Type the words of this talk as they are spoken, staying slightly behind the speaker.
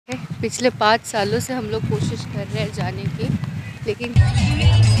पिछले 5 सालों से हम लोग कोशिश कर रहे हैं जाने की, लेकिन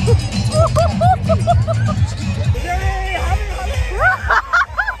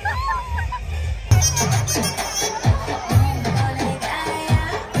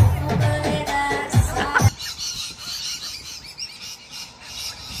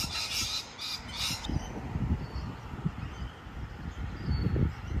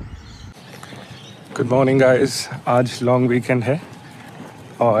गुड मॉर्निंग गाइस, आज लॉन्ग वीकेंड है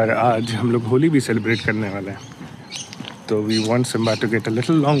और आज हम लोग होली भी सेलिब्रेट करने वाले हैं। तो we want Simba to get a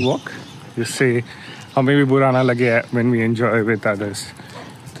little long walk, जिससे हमें भी बुरा ना लगे when we enjoy with others.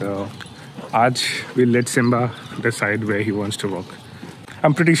 तो आज we let Simba decide where he wants to walk. I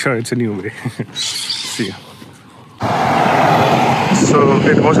am pretty sure it's a new way. C you. So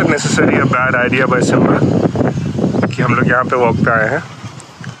it wasn't necessary a bad idea by Simba कि हम लोग यहाँ पे walk पे आए हैं।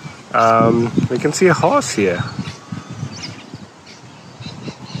 We can see a horse here.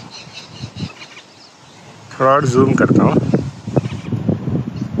 थोड़ा और जूम करता हूँ।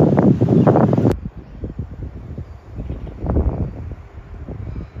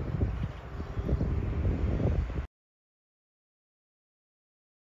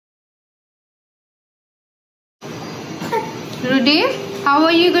 Rudy, how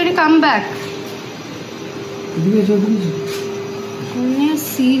are you going to come back?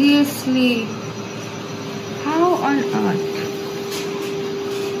 Seriously, how on earth?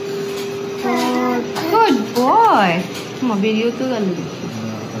 Oh, good boy. Come on, video to the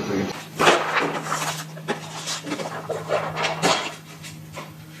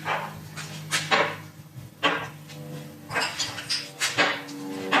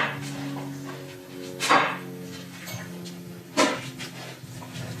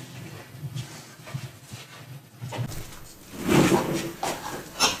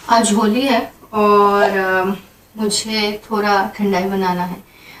आज होली है और मुझे थोड़ा ठंडाई बनाना है।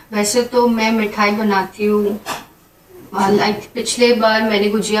 वैसे तो मैं मिठाई बनाती हूँ, लाइक पिछले बार मैंने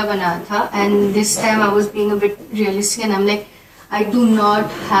गुजिया बनाया था and this time I was being a bit realistic and I am like I do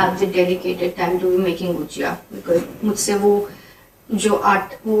not have the dedicated time to be making gujiya, because मुझसे वो जो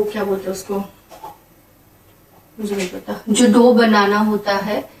वो क्या बोलते हैं उसको, मुझे नहीं पता, जो डो बनाना होता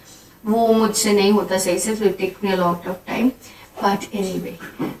है वो मुझसे नहीं होता सही से, फिर take me a lot of time. But anyway,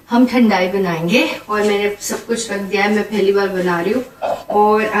 हम ठंडाई बनाएंगे और मैंने सब कुछ रख दिया है। मैं पहली बार बना रही हूँ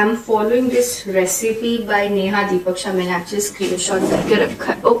और I am following this recipe bye Neha दीपक शाह। मैंने एक्चुअली स्क्रीनशॉट करके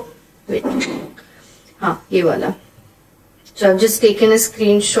रखा है। ओह वेट, हाँ ये वाला। सो I have just taken a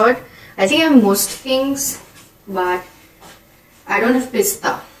screenshot. I think I have most things but I don't have पिस्ता,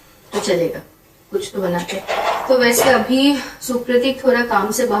 तो चलेगा, कुछ तो बनाते हैं। तो वैसे अभी सुप्रतीक थोड़ा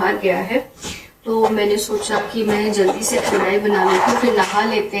काम से बाहर गया है, तो मैंने सोचा कि मैं जल्दी से ठंडाई बना लेती हूँ, फिर नहा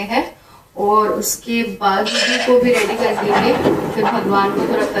लेते हैं और उसके बाद रूडी को भी रेडी कर देंगे, फिर भगवान को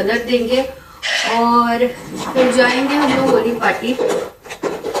थोड़ा कलर देंगे और फिर जाएंगे हम लोग होली पार्टी।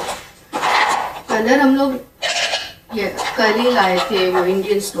 कलर हम लोग कल ही लाए थे वो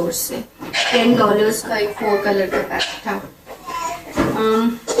इंडियन स्टोर से, $10 का एक 4 कलर का पैक था।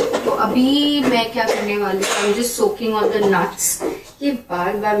 तो अभी मैं क्या करने वाली हूँ, just soaking on the nuts. ये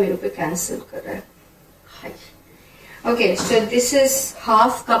बार बार मेरे पे कैंसिल कर रहा है। Okay, so this is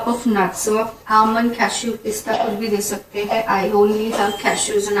half cup of nuts. so आप आमंड, कैश्यू, पिस्ता कुछ भी दे सकते हैं। I only have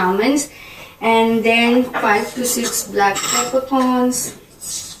cashews and almonds and then 5 to 6 black peppercorns.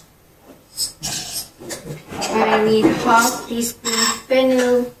 I need half teaspoon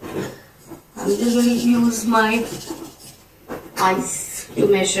fennel. I'm just going to use my ice to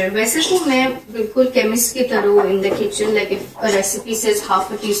measure. वैसे तो मैं बिल्कुल केमिस्ट की तरह in the kitchen, like if a recipe says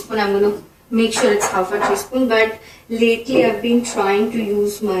half a teaspoon, I'm going to make sure it's half a teaspoon. But lately I've been trying to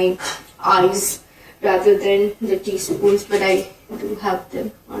use my eyes rather than the teaspoons, but I do have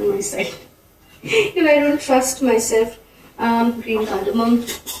them on my side. If I don't trust myself, green cardamom.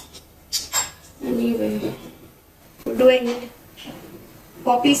 Anyway, what do I need?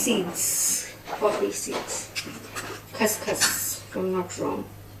 Poppy seeds. Poppy seeds. Khaskhas. If I'm not wrong.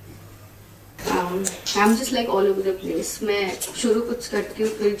 I'm just like all over the place. मैं शुरू कुछ करती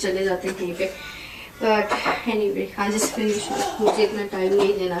हूँ फिर चले जाते हैं कहीं पे. But anyway, I'll just finish it. मुझे इतना टाइम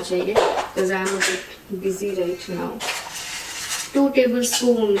नहीं लेना चाहिए because I'm a bit busy right now. 2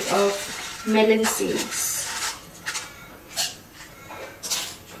 tablespoons of melon seeds.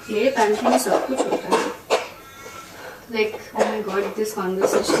 मेरे पैंट्री में सब कुछ होता है. Like, oh my god, this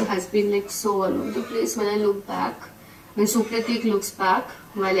conversation has been like so all over the place. When I look back, when Supratik looks back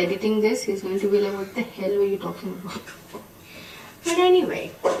while editing this, he's going to be like, what the hell were you talking about? But anyway,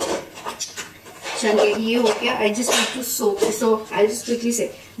 चलिए ये हो गया. I just need to soak. So I'll just quickly say,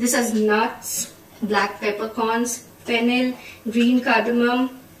 this has nuts, black peppercorns, fennel, green cardamom,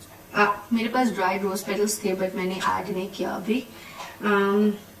 मेरे पास dry rose petals थे but मैंने add नहीं किया अभी।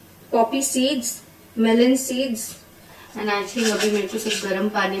 Poppy seeds, melon seeds and I think अभी मेरे को सिर्फ गर्म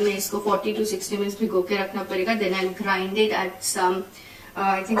पानी में इसको 40 to 60 मिनट्स भिगो के रखना पड़ेगा। Then I grind it at some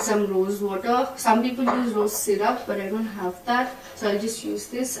I think some rose water. Some people use rose syrup, but I don't have that, so I'll just use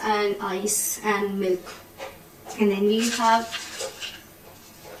this and ice and milk. And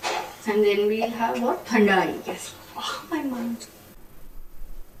then we'll have what? Thanda, I guess. Oh, my mind.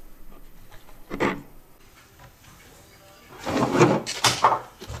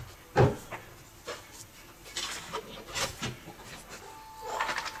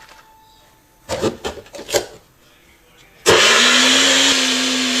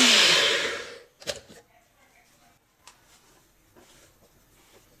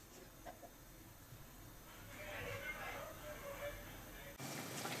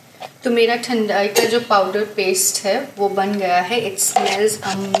 तो मेरा ठंडाई का जो powder paste है वो बन गया है। It smells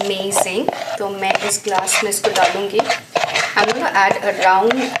amazing. तो मैं इस ग्लास में इसको डालूंगी। I am gonna add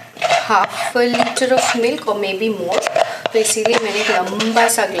around half litre of milk और मे बी मोर। तो इसीलिए मैंने एक लंबा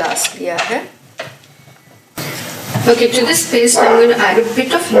सा ग्लास लिया है। Okay, to this paste I am gonna add a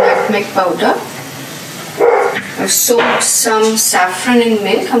bit of nutmeg powder. I've soaked some saffron in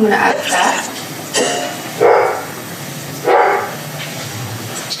milk. I'm gonna add that.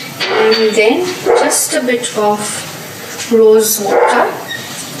 And then just a bit of rose water.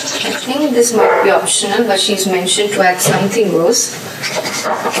 I think this might be optional, but she's mentioned to add something rose.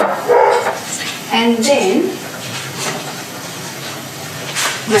 And then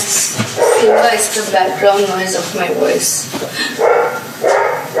Simba is the background noise of my voice.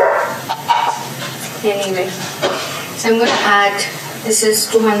 Anyway, so I'm going to add, this is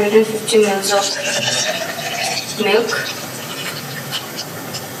 250 ml of milk.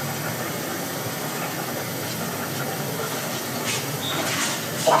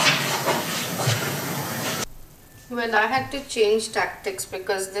 Well, I had to change tactics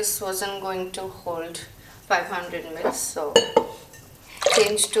because this wasn't going to hold 500 ml, so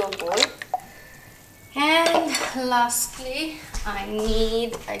change to a bowl. And lastly, I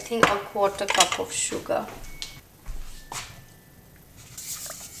need, I think, a quarter cup of sugar.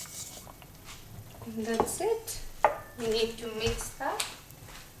 And that's it. We need to mix that.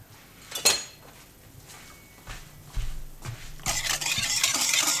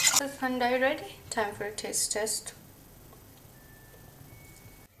 Is Hyundai ready? Time for a taste test.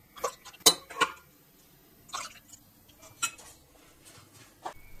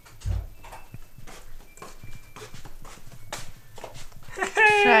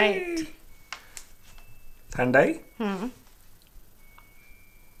 Right. Hyundai?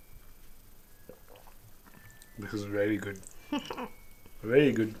 This is very good.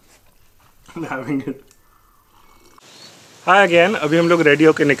 Very good. I'm having it. Hi again. अभी हम लोग ready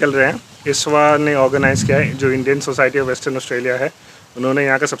होके निकल रहे हैं। इसवा ने organise किया है, जो Indian society of western Australia है, उन्होंने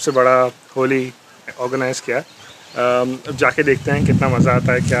यहाँ का सबसे बड़ा होली ऑर्गेनाइज़ किया। अब जाके देखते हैं कितना मज़ा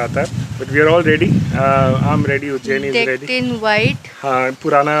आता है, क्या आता है। But we are all ready. I am ready, Ujjaini is ready in white. हाँ,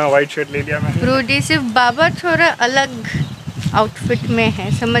 पुराना वाइट शर्ट ले लिया मैंने। रूडी सिर्फ बाबा थोड़ा अलग आउटफिट में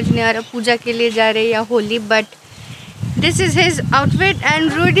है, समझ नहीं आ रहा पूजा के लिए जा रहे हैं या Holi, but this is his outfit,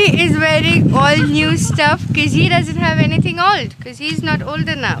 and Rudy is wearing all new stuff because he doesn't have anything old because he's not old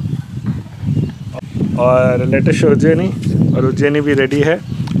enough. और लेटेस्ट उज्जैनी, और उज्जैनी भी रेडी है।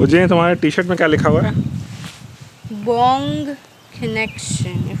 उज्जैनी, तुम्हारे टी शर्ट में क्या लिखा हुआ है? Bong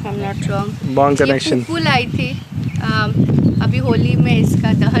connection, if I'm not wrong. Bong connection. फूल आई थी, अभी होली में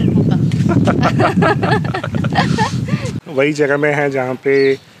इसका दहन होगा। वही जगह में है जहाँ पे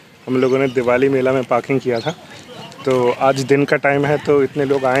हम लोगों ने दिवाली मेला में पार्किंग किया था। तो आज दिन का टाइम है तो इतने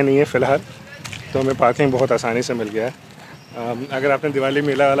लोग आए नहीं हैं फ़िलहाल, तो हमें पार्किंग बहुत आसानी से मिल गया है। अगर आपने दिवाली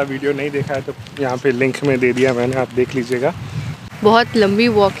मेला वाला वीडियो नहीं देखा है तो यहाँ पे लिंक में दे दिया मैंने, आप देख लीजिएगा। बहुत लंबी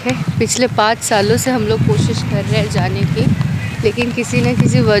वॉक है। पिछले 5 सालों से हम लोग कोशिश कर रहे हैं जाने की, लेकिन किसी न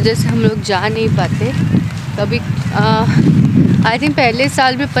किसी वजह से हम लोग जा नहीं पाते। कभी आई थिंक पहले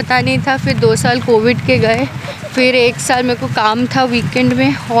साल में पता नहीं था, फिर 2 साल कोविड के गए, फिर 1 साल मेरे को काम था वीकेंड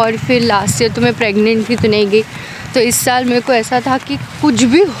में, और फिर लास्ट ईयर तो मैं प्रेग्नेंट थी तो नहीं गई। तो इस साल मेरे को ऐसा था कि कुछ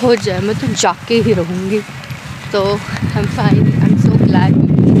भी हो जाए मैं तो जाके ही रहूँगी। तो I am fine, I am so glad,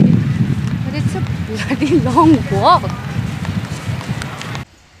 but it's a bloody long walk.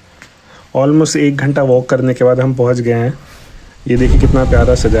 Almost 1 घंटा वॉक करने के बाद हम पहुंच गए हैं। ये देखिए कितना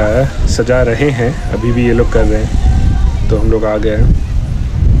प्यारा सजाया है, सजा रहे हैं, अभी भी ये लोग कर रहे हैं। तो हम लोग आ गए हैं।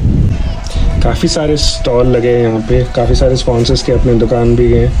 काफ़ी सारे स्टॉल लगे हैं यहाँ पे, काफ़ी सारे स्पॉन्सर्स के अपने दुकान भी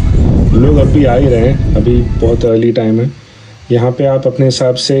गए। लोग अभी आ ही रहे हैं, अभी बहुत अर्ली टाइम है। यहाँ पे आप अपने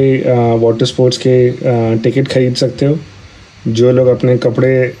हिसाब से वाटर स्पोर्ट्स के टिकट ख़रीद सकते हो। जो लोग अपने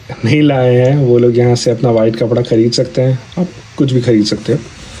कपड़े नहीं लाए हैं वो लोग यहाँ से अपना वाइट कपड़ा ख़रीद सकते हैं, आप कुछ भी ख़रीद सकते हो।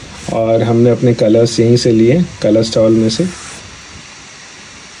 और हमने अपने कलर्स यहीं से लिए, कलर स्टॉल में से।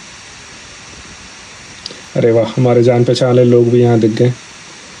 अरे वाह, हमारे जान पहचान वाले लोग भी यहाँ दिख गए,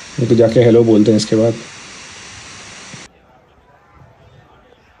 उनको जाके हेलो बोलते हैं इसके बाद।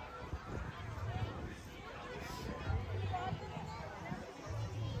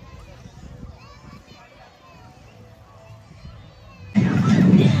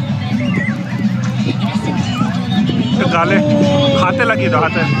 गाले खाते लगी तो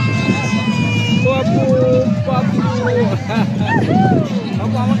हाथे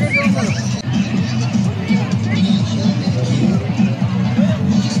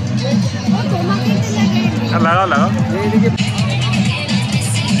लगा लगा।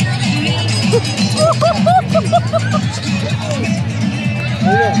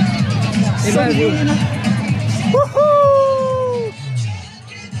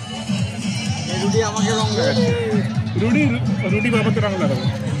 रूडी रूडी बाबा तो रंग लगा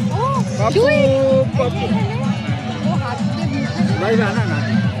पापू पापू भाई गाना ना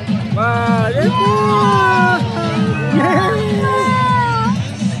वाह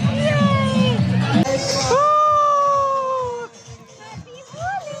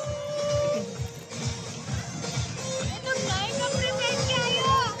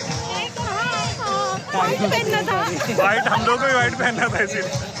वाइट, हम लोग को भी वाइट पहनना था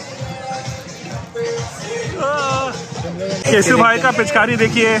इसीलिए। केशु भाई का पिचकारी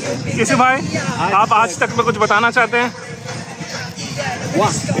देखिए। केशु भाई, आप आज तक में कुछ बताना चाहते हैं?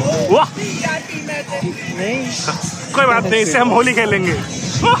 वाह वाह, नहीं कोई बात नहीं, इससे हम होली खेलेंगे।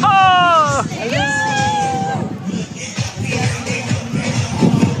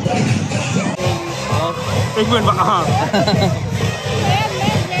 एक मिनट, हाँ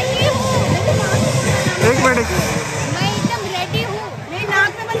एक मिनट,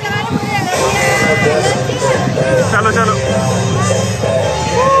 चलो चलो।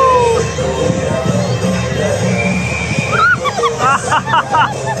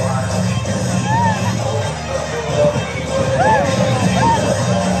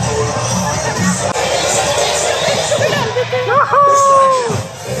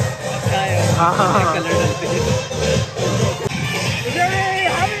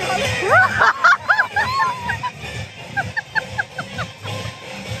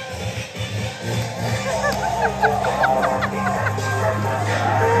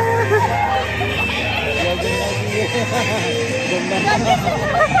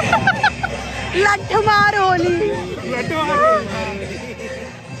 लठ मार होली, लठ मार।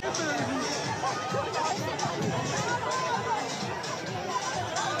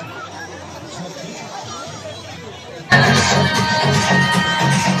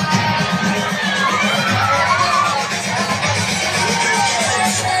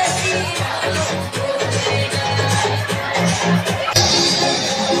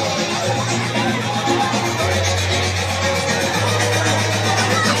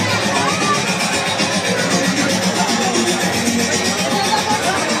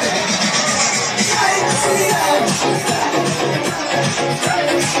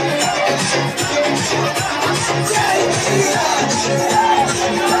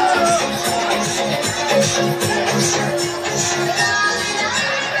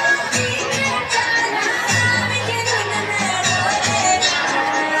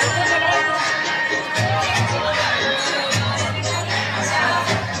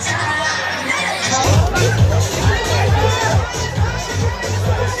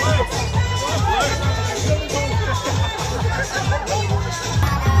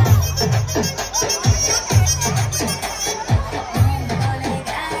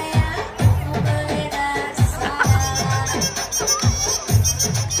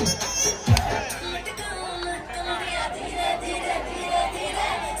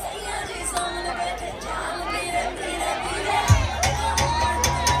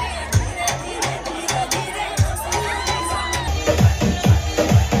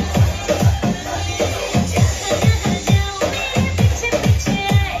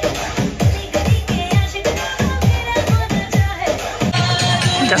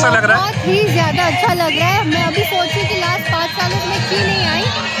 कैसा लग रहा है? बहुत ही ज़्यादा अच्छा लग रहा है। मैं अभी सोच रही थी लास्ट 5 सालों में क्यों नहीं आई,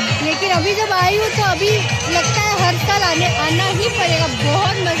 लेकिन अभी जब आई हूँ तो अभी लगता है हर साल आना ही पड़ेगा।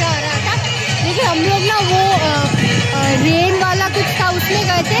 बहुत मज़ा आ रहा था। लेकिन हम लोग ना वो रेन वाला कुछ था उसमें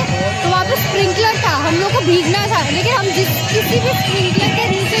गए थे, तो वहाँ पे स्प्रिंकलर था, हम लोग को भीगना था, लेकिन हम किसी भी स्प्रिंकलर के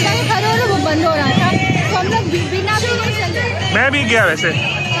नीचे जाके खड़े हो रहे वो बंद हो रहा था, तो हम लोग बिना भीगे चल रहे। मैं भी गया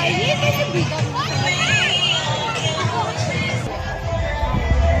वैसे।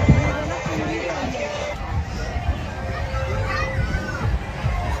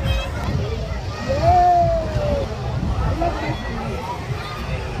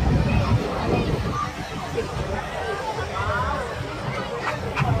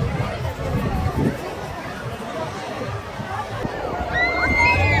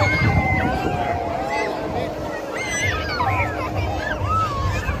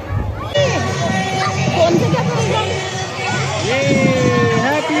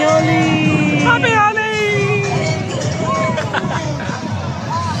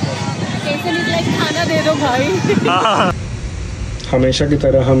 खाना दे दो भाई। हमेशा की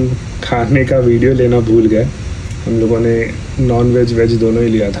तरह हम खाने का वीडियो लेना भूल गए। हम लोगों ने नॉन वेज वेज दोनों ही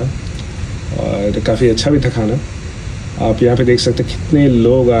लिया था और काफ़ी अच्छा भी था खाना। आप यहाँ पे देख सकते हैं कितने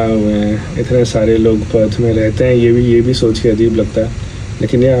लोग आए हुए हैं, इतने सारे लोग पर्थ में रहते हैं। ये भी सोच के अजीब लगता है,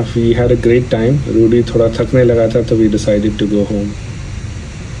 लेकिन या we had a great time. Rudy थोड़ा थकने लगा था तो we decided to go home.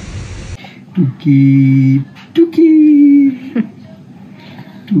 टुकी टुकी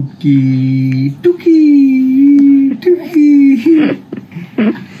टुकी टुकी टुकी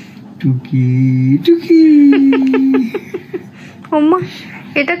टुकी टुकी। अम्मा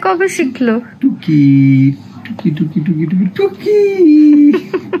এটা কবে শিখলো? টুকি টুকি টুকি টুকি টুকি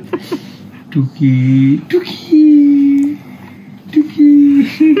টুকি টুকি টুকি टुकी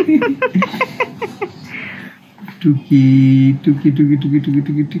टुकी टुकी टुकी टुकी टुकी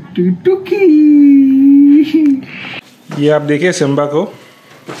टुकी टुकी टुकी। ये आप देखिए सिम्बा को।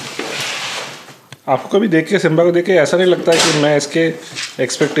 आपको कभी देख के सिम्बा को देख के ऐसा नहीं लगता कि मैं इसके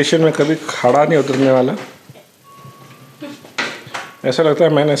एक्सपेक्टेशन में कभी खड़ा नहीं उतरने वाला? ऐसा लगता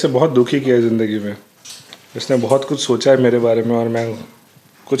है मैंने इसे बहुत दुखी किया है ज़िंदगी में। इसने बहुत कुछ सोचा है मेरे बारे में और मैं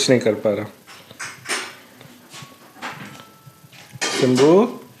कुछ नहीं कर पा रहा। Simbu,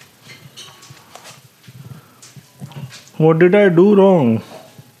 what did I do wrong?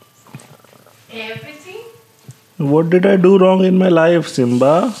 Everything. What did I do wrong in my life,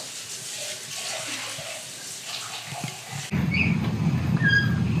 Simba?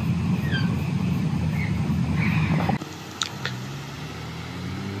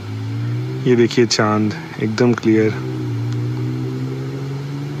 ये देखिए चांद एकदम क्लियर।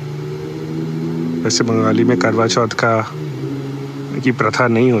 वैसे बंगाली में करवा चौथ की प्रथा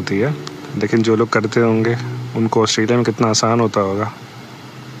नहीं होती है, लेकिन जो लोग करते होंगे उनको ऑस्ट्रेलिया में कितना आसान होता होगा।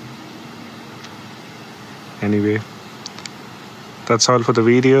 Anyway, that's all for the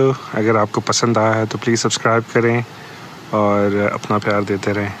video. अगर आपको पसंद आया है तो प्लीज़ सब्सक्राइब करें और अपना प्यार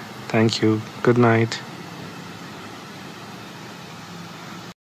देते रहें। Thank you. Good night.